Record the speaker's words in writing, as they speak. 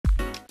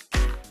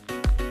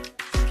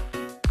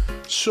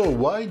So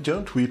why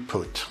don't we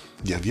put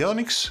the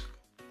avionics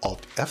of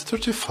the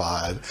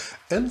F-35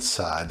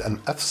 inside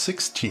an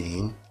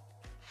F-16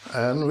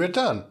 and we're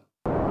done?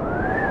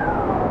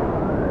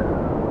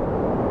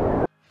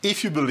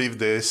 If you believe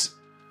this,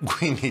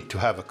 we need to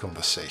have a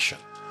conversation.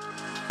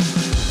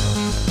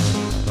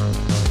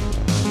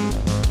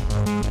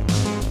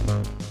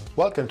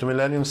 Welcome to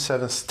Millennium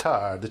 7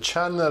 Star, the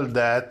channel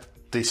that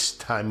this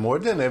time more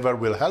than ever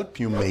will help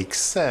you make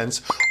sense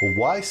of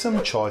why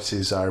some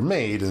choices are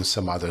made and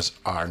some others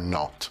are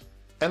not.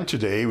 And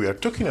today we are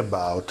talking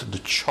about the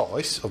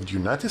choice of the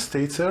United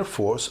States Air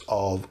Force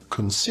of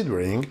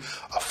considering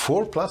a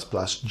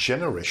 4++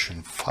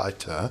 generation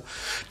fighter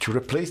to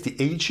replace the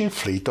aging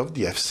fleet of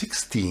the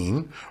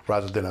F-16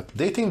 rather than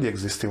updating the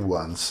existing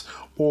ones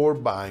or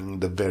buying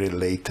the very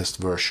latest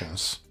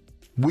versions.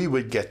 We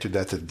will get to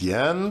that at the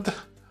end,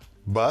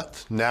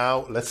 but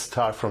now let's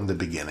start from the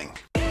beginning.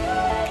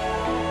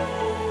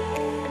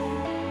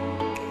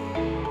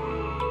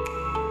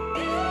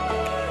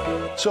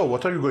 So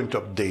what are you going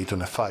to update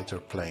on a fighter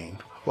plane?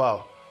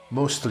 Well,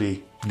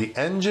 mostly the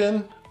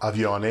engine,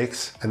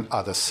 avionics and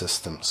other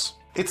systems.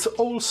 It's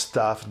all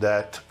stuff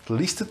that, at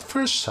least at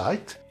first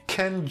sight,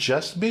 can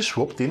just be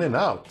swapped in and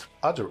out.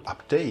 Other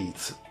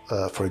updates,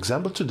 for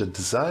example to the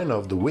design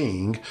of the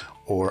wing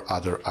or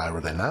other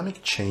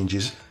aerodynamic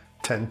changes,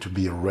 tend to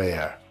be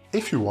rare.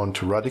 If you want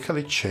to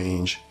radically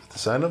change the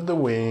design of the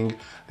wing,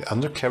 the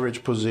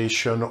undercarriage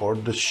position or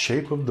the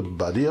shape of the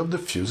body of the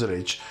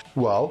fuselage,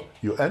 well,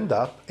 you end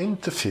up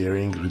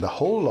interfering with a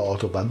whole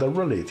lot of other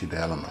related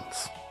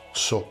elements.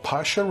 So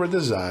partial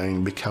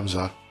redesign becomes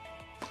a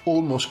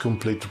almost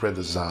complete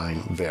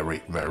redesign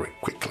very, very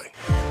quickly.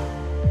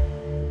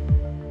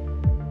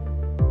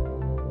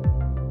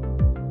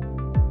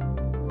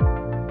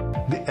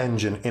 The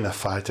engine in a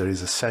fighter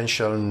is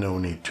essential, no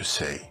need to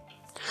say.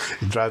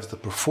 It drives the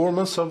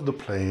performance of the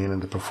plane,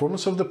 and the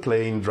performance of the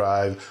plane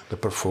drives the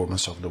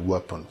performance of the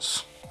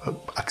weapons.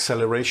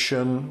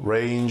 Acceleration,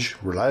 range,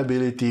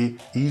 reliability,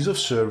 ease of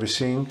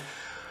servicing,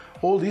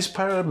 all these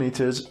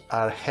parameters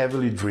are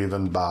heavily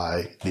driven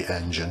by the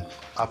engine.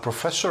 A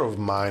professor of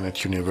mine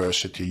at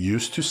university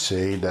used to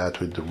say that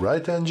with the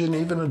right engine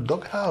even a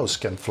doghouse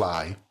can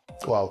fly.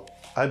 Well,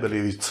 I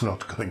believe it's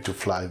not going to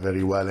fly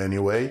very well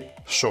anyway.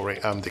 Sorry,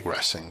 I'm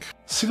digressing.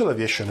 Civil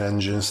aviation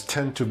engines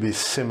tend to be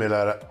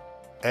similar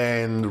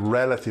and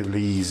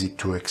relatively easy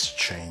to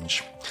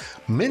exchange.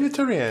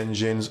 Military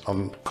engines,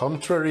 on the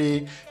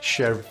contrary,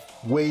 share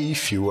way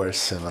fewer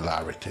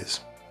similarities.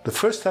 The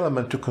first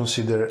element to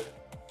consider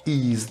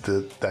is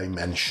the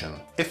dimension.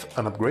 If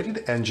an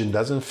upgraded engine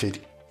doesn't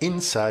fit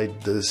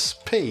inside the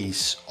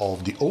space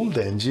of the old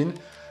engine,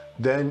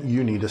 then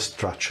you need a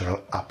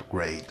structural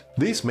upgrade.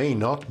 This may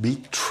not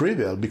be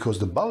trivial because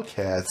the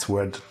bulkheads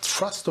where the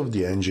thrust of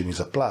the engine is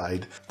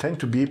applied tend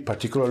to be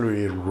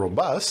particularly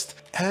robust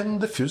and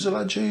the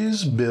fuselage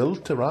is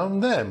built around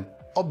them.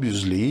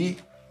 Obviously,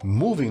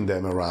 moving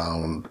them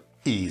around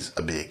is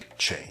a big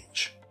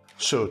change.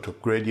 So to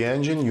upgrade the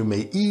engine, you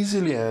may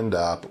easily end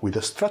up with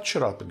a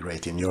structural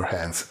upgrade in your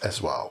hands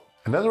as well.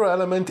 Another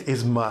element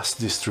is mass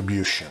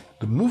distribution.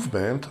 The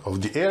movement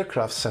of the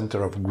aircraft's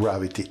center of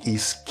gravity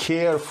is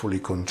carefully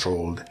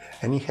controlled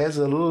and it has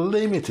a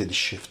limited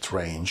shift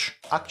range.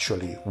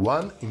 Actually,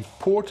 one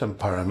important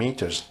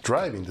parameter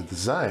driving the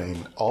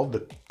design of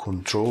the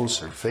control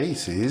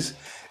surfaces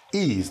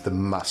is the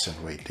mass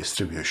and weight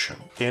distribution.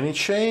 Any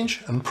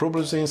change and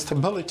problems in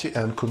stability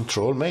and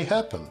control may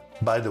happen.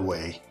 By the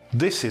way,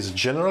 this is a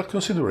general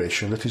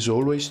consideration that is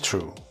always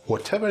true.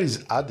 Whatever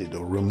is added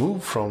or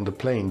removed from the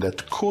plane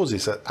that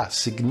causes a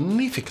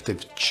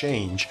significant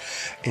change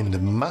in the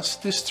mass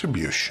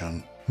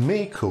distribution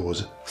may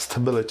cause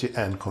stability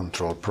and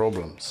control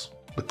problems.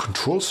 The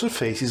control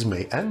surfaces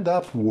may end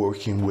up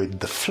working with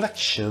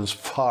deflections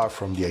far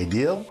from the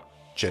ideal,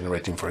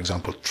 generating, for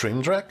example,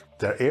 trim drag.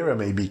 Their area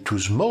may be too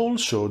small,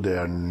 so they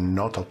are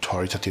not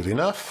authoritative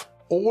enough.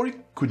 Or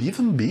it could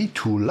even be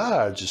too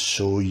large,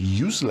 so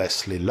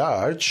uselessly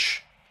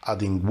large,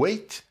 adding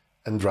weight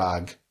and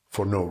drag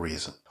for no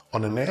reason.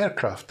 On an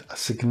aircraft, a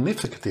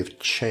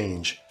significant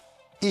change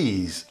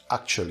is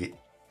actually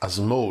a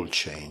small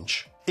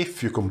change,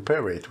 if you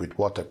compare it with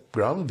what a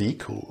ground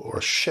vehicle or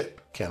a ship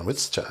can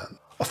withstand.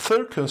 A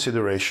third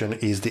consideration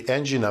is the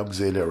engine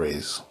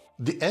auxiliaries.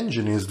 The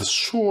engine is the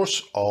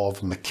source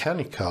of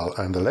mechanical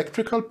and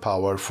electrical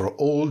power for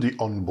all the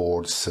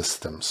onboard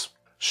systems.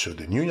 So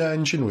the new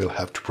engine will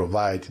have to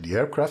provide the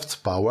aircraft's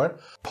power,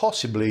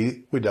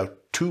 possibly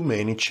without too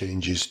many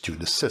changes to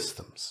the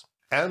systems.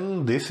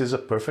 And this is a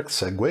perfect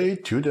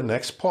segue to the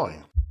next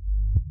point.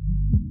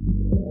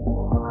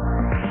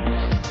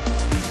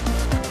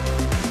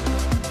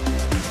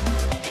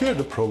 Here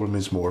the problem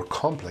is more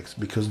complex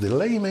because the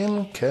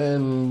layman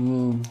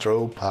can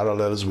draw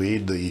parallels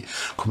with the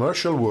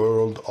commercial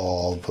world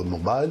of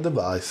mobile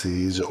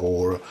devices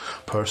or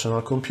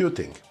personal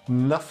computing.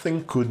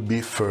 Nothing could be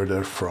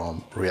further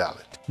from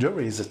reality. There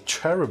is a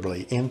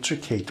terribly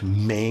intricate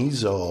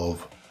maze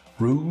of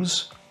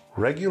rules,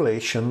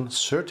 regulation,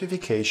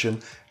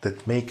 certification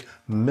that make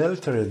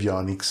military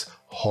avionics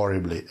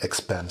horribly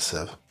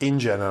expensive. In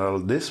general,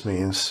 this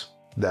means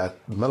that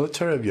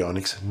military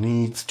avionics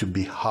needs to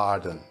be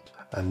hardened,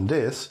 and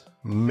this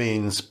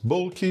means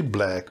bulky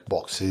black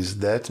boxes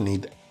that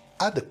need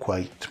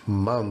adequate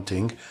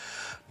mounting,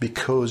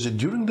 because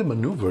during the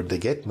maneuver they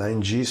get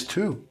 9Gs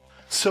too.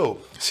 So,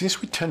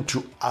 since we tend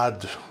to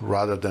add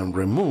rather than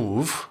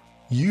remove,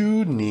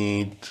 you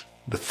need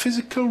the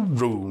physical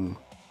room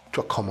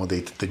to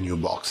accommodate the new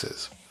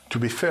boxes. To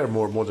be fair,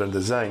 more modern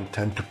design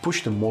tend to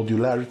push the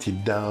modularity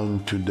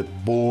down to the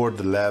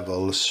board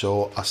level,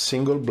 so a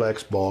single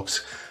black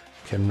box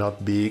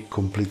cannot be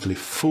completely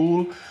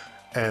full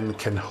and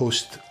can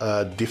host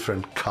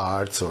different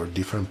cards or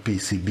different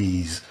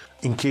PCBs.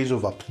 In case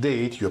of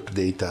update, you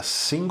update a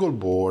single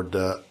board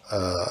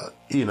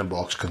in a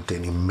box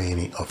containing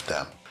many of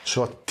them.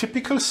 So a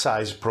typical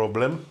size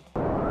problem.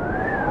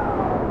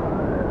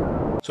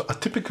 So a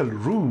typical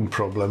room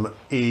problem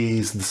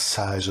is the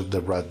size of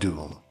the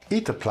radome.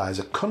 It applies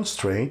a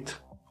constraint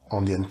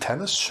on the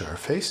antenna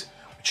surface,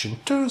 which in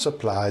turn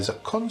applies a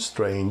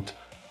constraint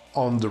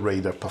on the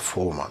radar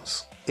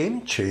performance.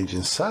 Any change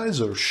in size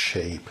or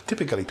shape,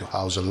 typically to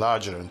house a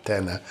larger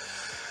antenna,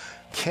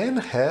 can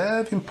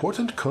have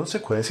important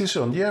consequences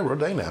on the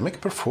aerodynamic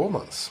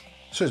performance.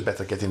 So it's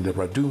better getting the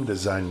radome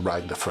design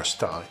right the first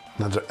time.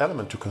 Another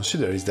element to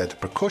consider is that the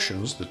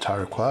precautions that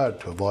are required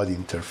to avoid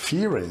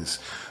interference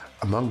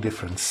among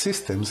different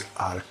systems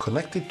are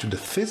connected to the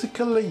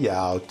physical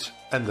layout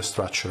and the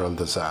structural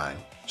design.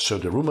 So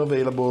the room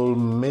available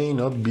may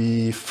not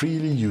be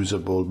freely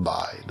usable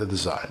by the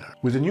designer.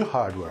 With the new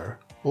hardware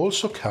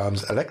also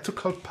comes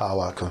electrical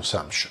power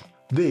consumption.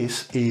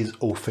 This is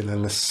often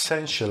an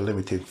essential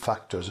limiting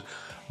factor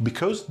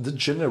because the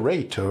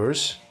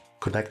generators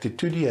connected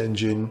to the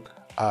engine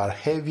are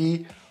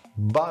heavy,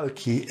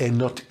 bulky, and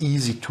not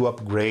easy to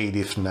upgrade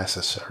if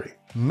necessary.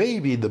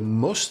 Maybe the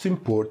most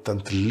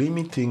important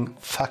limiting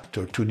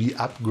factor to the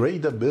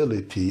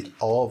upgradability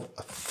of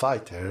a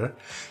fighter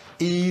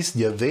is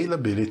the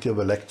availability of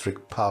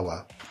electric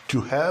power.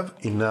 To have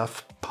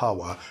enough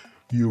power,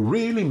 you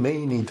really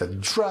may need a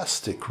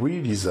drastic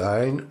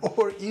redesign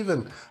or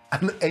even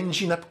an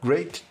engine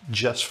upgrade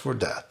just for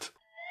that.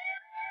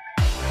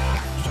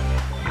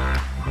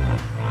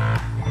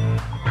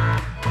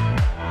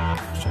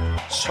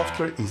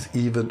 Software is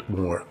even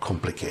more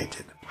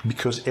complicated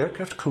because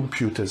aircraft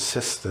computer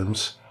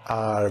systems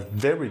are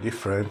very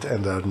different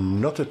and are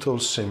not at all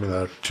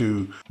similar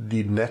to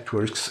the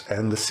networks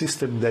and the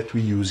system that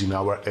we use in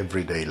our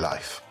everyday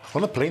life.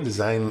 On a plane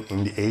designed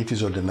in the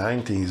 80s or the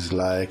 90s,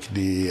 like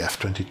the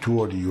F-22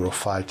 or the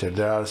Eurofighter,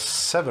 there are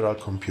several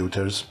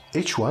computers,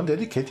 each one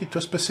dedicated to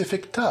a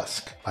specific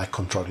task, like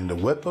controlling the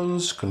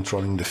weapons,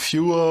 controlling the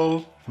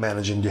fuel,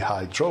 managing the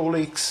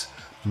hydraulics,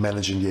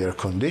 managing the air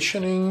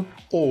conditioning,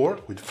 or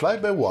with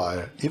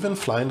fly-by-wire, even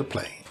flying the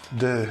plane.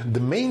 The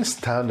main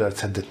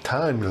standards at the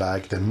time,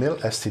 like the MIL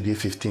STD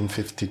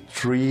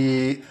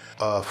 1553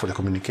 for the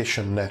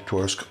communication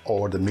networks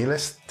or the MIL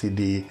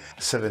STD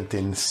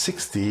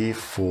 1760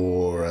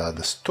 for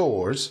the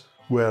stores,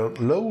 were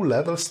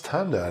low-level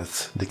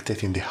standards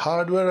dictating the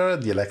hardware,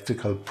 the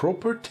electrical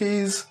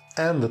properties,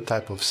 and the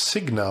type of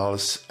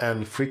signals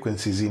and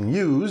frequencies in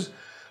use,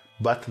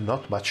 but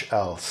not much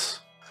else.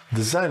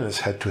 Designers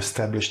had to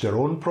establish their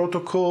own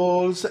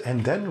protocols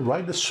and then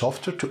write the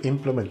software to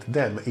implement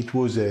them. It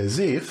was as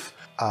if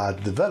a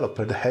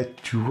developer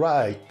had to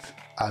write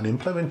an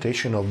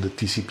implementation of the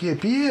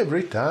TCP/IP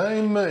every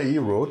time he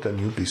wrote a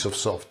new piece of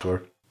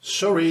software.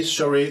 Sorry.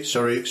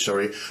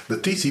 The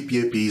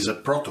TCP/IP is a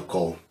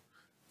protocol.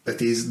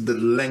 That is the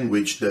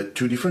language that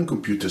two different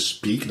computers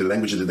speak, the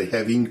language that they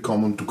have in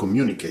common to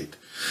communicate.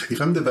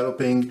 If I'm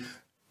developing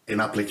an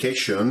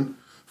application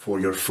for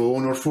your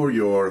phone or for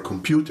your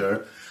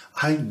computer,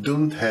 I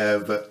don't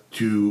have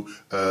to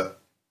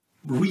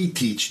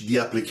reteach the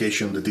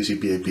application, the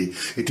TCP/IP.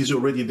 It is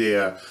already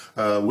there.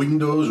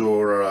 Windows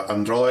or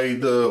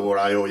Android or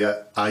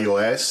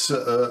iOS,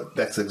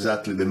 that's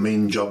exactly the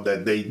main job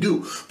that they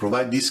do.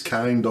 Provide this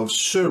kind of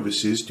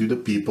services to the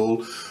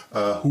people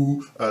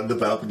who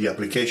develop the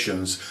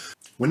applications.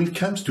 When it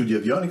comes to the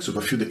avionics of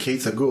a few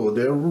decades ago,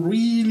 there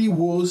really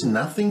was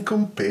nothing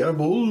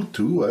comparable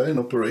to an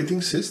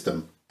operating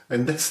system.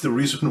 And that's the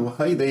reason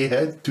why they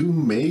had to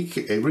make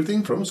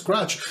everything from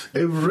scratch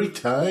every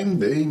time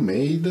they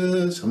made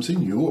something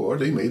new or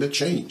they made a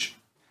change.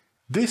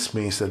 This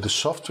means that the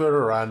software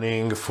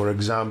running, for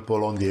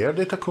example, on the air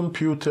data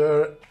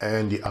computer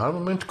and the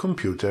armament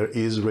computer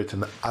is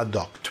written ad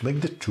hoc to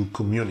make the two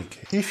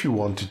communicate. If you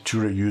wanted to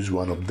reuse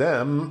one of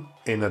them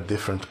in a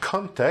different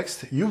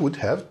context, you would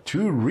have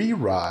to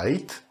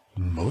rewrite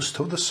most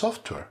of the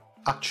software.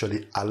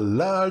 Actually, a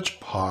large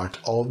part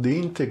of the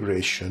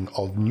integration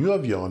of new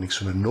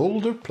avionics on an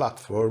older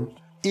platform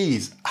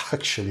is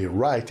actually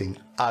writing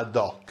ad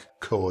hoc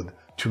code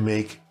to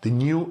make the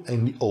new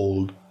and the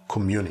old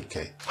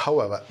communicate.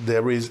 However,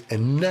 there is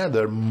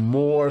another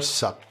more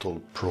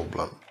subtle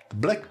problem. The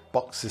black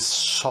box's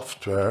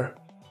software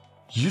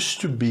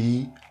used to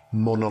be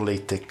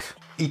monolithic.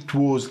 it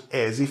was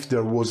as if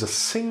there was a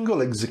single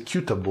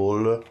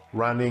executable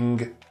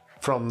running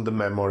from the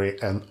memory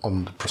and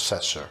on the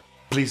processor.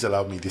 Please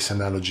allow me, this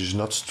analogy is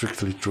not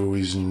strictly true,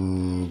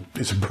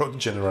 it's a broad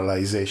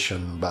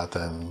generalization, but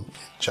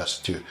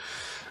just to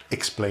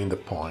explain the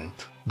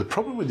point. The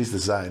problem with this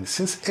design,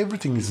 since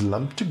everything is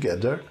lumped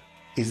together,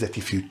 is that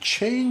if you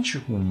change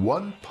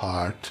one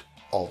part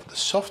of the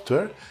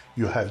software,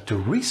 you have to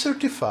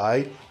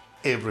recertify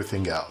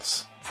everything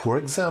else. For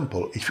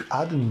example, if you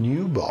add a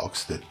new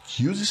box that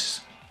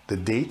uses the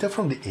data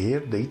from the air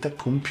data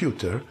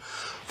computer,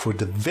 for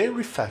the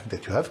very fact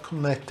that you have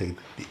connected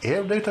the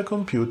air data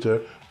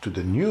computer to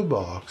the new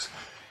box,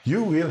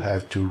 you will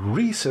have to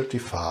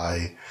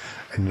recertify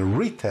and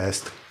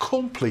retest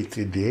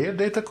completely the air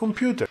data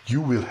computer.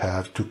 You will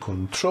have to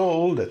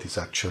control that it's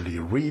actually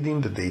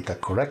reading the data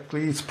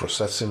correctly, it's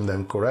processing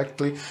them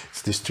correctly,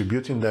 it's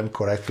distributing them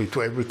correctly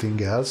to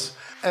everything else,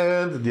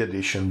 and the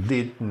addition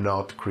did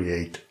not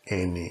create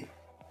any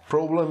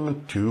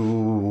problem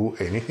to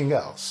anything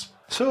else.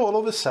 So all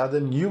of a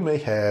sudden you may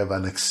have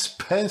an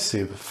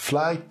expensive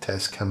flight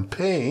test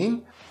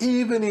campaign,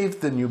 even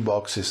if the new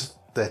boxes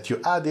that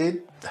you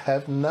added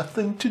have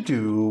nothing to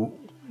do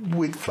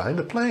with flying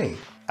the plane.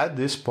 At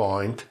this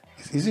point,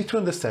 it's easy to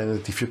understand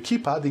that if you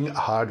keep adding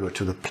hardware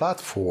to the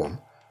platform,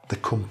 the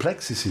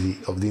complexity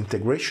of the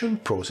integration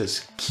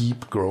process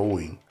keep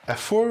growing.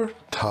 For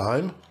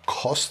time,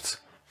 costs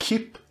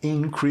keep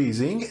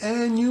increasing,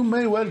 and you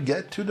may well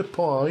get to the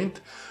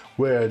point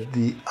where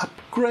the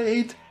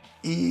upgrade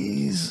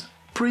is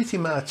pretty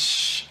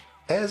much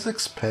as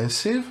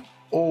expensive,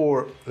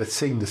 or let's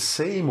say in the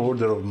same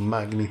order of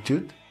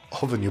magnitude,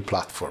 of a new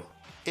platform.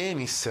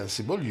 Any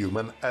sensible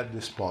human at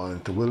this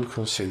point will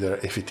consider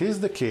if it is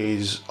the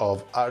case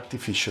of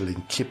artificially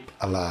keep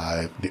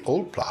alive the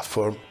old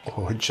platform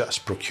or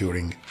just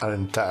procuring an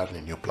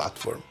entirely new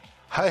platform.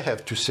 I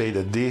have to say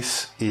that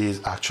this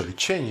is actually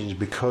changing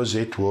because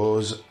it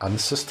was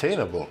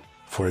unsustainable.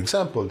 For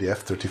example, the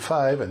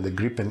F-35 and the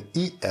Gripen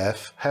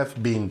EF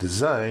have been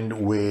designed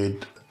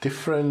with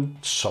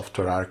different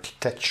software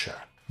architecture.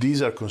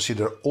 These are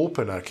considered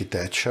open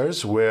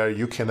architectures where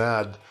you can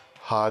add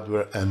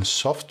hardware and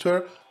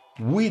software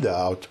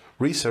without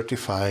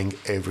recertifying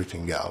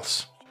everything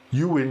else.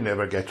 You will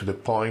never get to the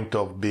point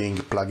of being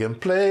plug and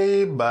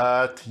play,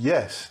 but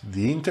yes,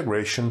 the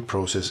integration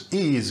process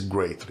is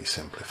greatly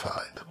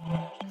simplified.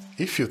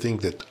 If you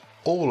think that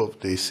all of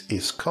this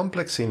is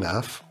complex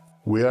enough,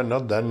 we are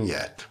not done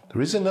yet.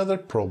 There is another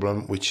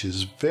problem which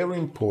is very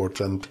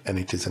important, and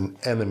it is an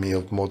enemy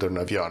of modern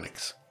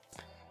avionics.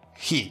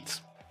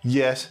 Heat.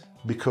 Yes,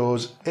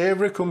 because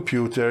every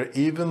computer,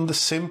 even the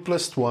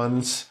simplest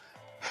ones,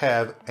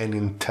 have an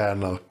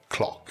internal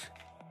clock.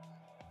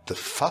 The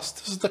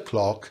faster the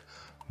clock,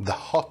 the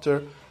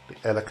hotter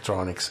the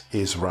electronics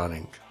is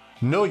running.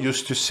 No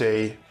use to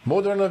say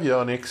modern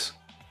avionics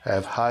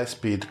have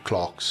high-speed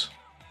clocks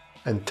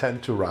and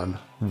tend to run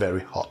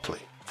very hotly.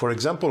 For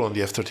example, on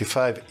the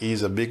F-35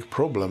 is a big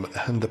problem,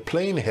 and the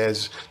plane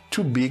has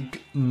two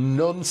big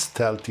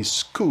non-stealthy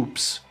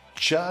scoops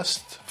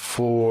just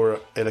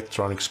for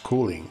electronics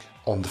cooling.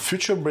 On the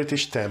future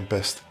British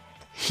Tempest,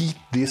 heat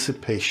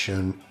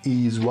dissipation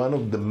is one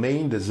of the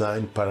main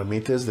design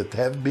parameters that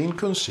have been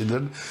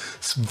considered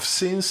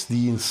since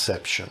the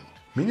inception.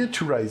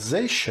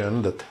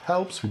 Miniaturization that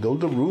helps with all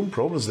the room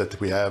problems that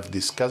we have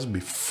discussed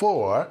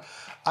before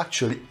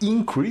actually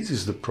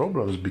increases the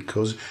problems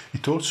because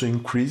it also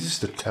increases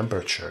the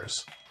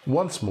temperatures.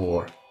 Once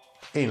more,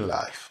 in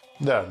life,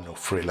 there are no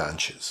free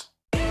lunches.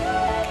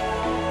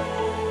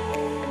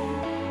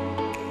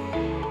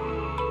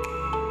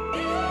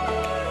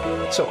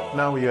 So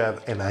now you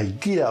have an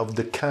idea of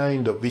the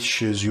kind of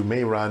issues you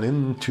may run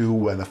into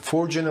when a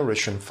 4th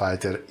generation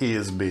fighter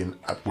is being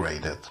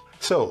upgraded.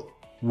 So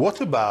what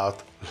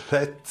about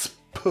let's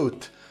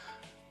put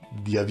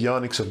the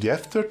avionics of the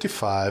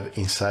F-35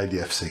 inside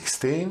the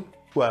F-16?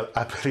 Well,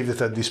 I believe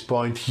that at this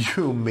point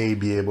you may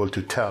be able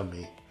to tell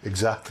me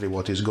exactly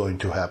what is going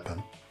to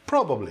happen.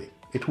 Probably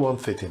it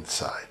won't fit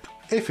inside.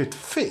 If it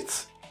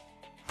fits,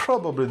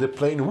 probably the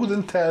plane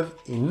wouldn't have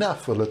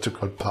enough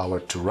electrical power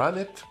to run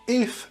it.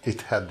 If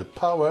it had the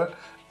power,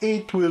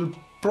 it will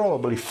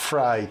probably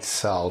fry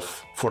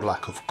itself for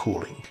lack of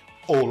cooling.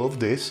 All of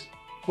this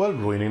while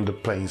ruining the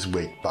plane's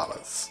weight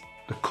balance.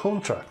 The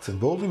contracts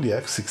involving the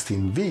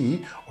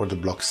F-16V or the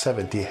Block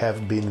 70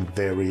 have been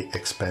very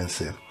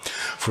expensive.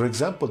 For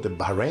example, the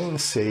Bahrain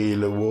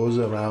sale was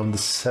around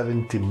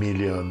 70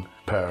 million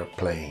per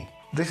plane.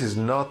 This is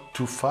not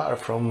too far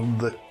from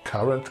the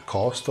current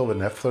cost of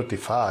an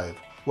F-35.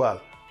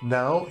 Well,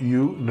 now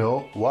you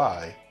know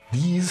why.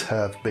 These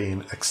have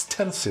been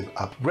extensive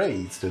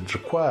upgrades that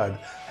required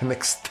an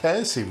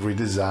extensive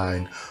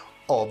redesign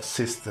of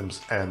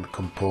systems and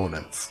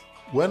components.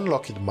 When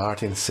Lockheed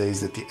Martin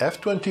says that the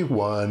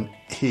F-21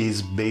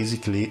 is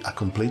basically a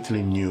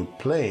completely new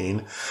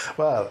plane,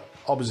 well,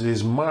 obviously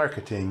it's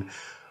marketing,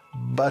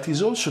 but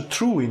it's also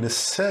true in a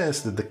sense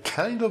that the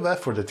kind of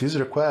effort that is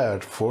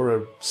required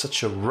for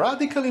such a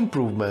radical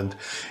improvement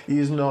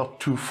is not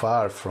too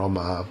far from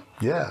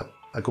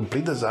a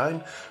complete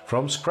design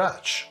from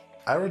scratch.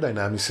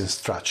 Aerodynamics and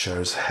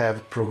structures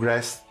have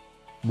progressed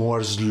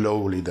more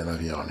slowly than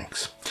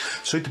avionics,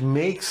 so it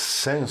makes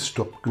sense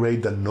to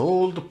upgrade an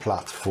old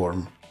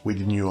platform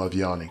with new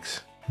avionics.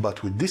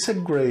 But with this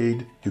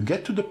upgrade, you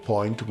get to the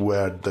point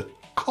where the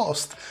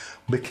cost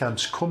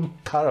becomes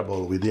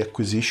comparable with the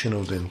acquisition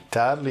of the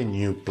entirely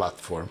new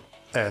platform,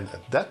 and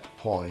at that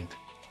point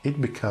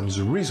it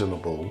becomes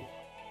reasonable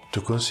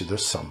to consider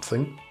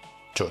something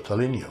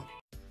totally new.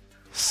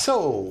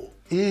 So,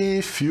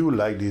 if you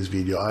like this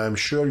video, I am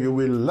sure you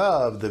will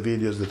love the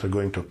videos that are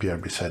going to appear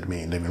beside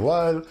me. In the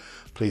meanwhile,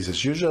 please,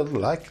 as usual,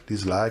 like,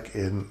 dislike,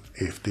 and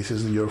if this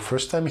is your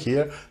first time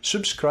here,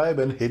 subscribe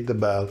and hit the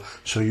bell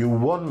so you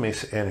won't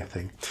miss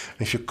anything.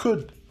 If you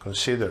could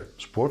consider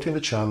supporting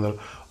the channel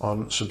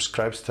on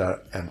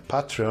Subscribestar and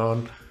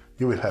Patreon,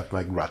 you will have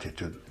my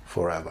gratitude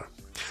forever.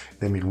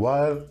 In the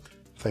meanwhile,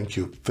 thank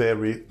you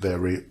very,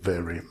 very,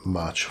 very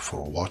much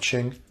for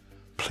watching.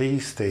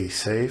 Please stay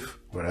safe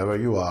wherever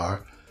you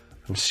are,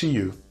 and see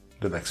you in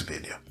the next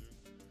video.